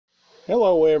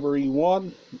Hello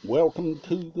everyone, welcome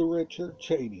to the Richard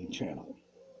Cheney channel.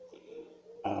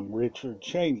 I'm Richard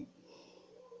Cheney.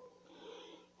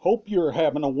 Hope you're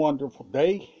having a wonderful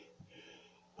day.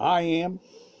 I am.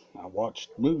 I watched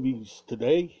movies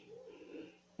today.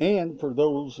 And for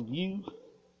those of you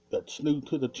that's new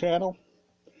to the channel,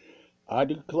 I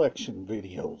do collection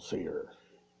videos here.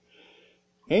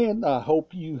 And I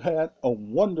hope you had a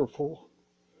wonderful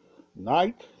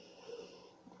night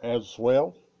as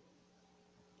well.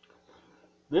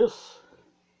 This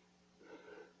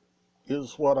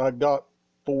is what I got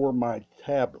for my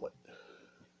tablet.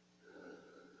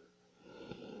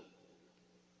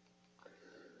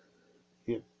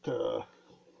 It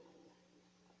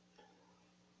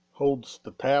holds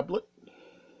the tablet.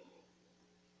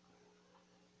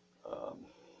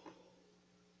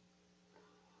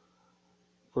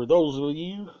 For those of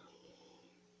you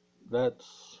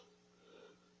that's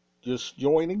just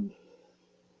joining,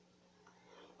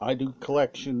 I do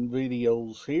collection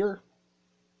videos here,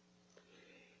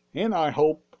 and I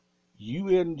hope you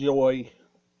enjoy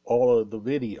all of the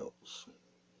videos,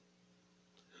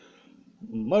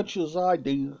 much as I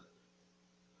do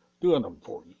doing them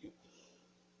for you.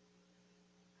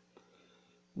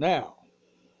 Now,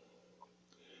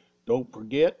 don't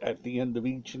forget, at the end of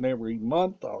each and every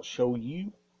month, I'll show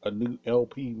you a new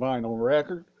LP vinyl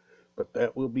record, but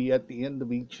that will be at the end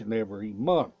of each and every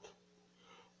month.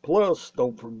 Plus,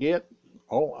 don't forget,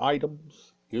 all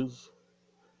items is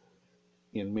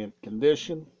in mint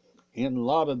condition, and a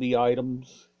lot of the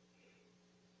items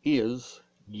is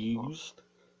used.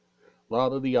 A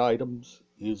lot of the items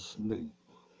is new.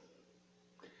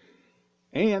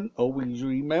 And always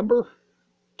remember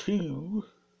to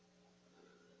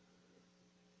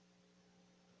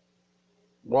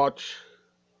watch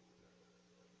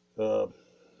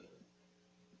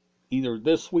either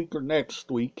this week or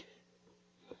next week,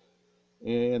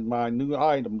 and my new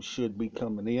items should be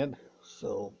coming in,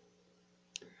 so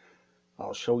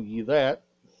I'll show you that.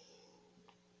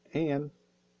 And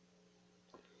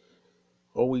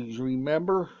always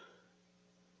remember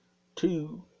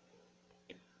to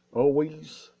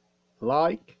always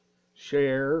like,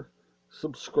 share,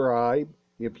 subscribe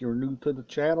if you're new to the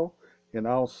channel, and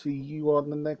I'll see you on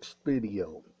the next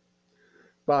video.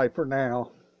 Bye for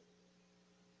now.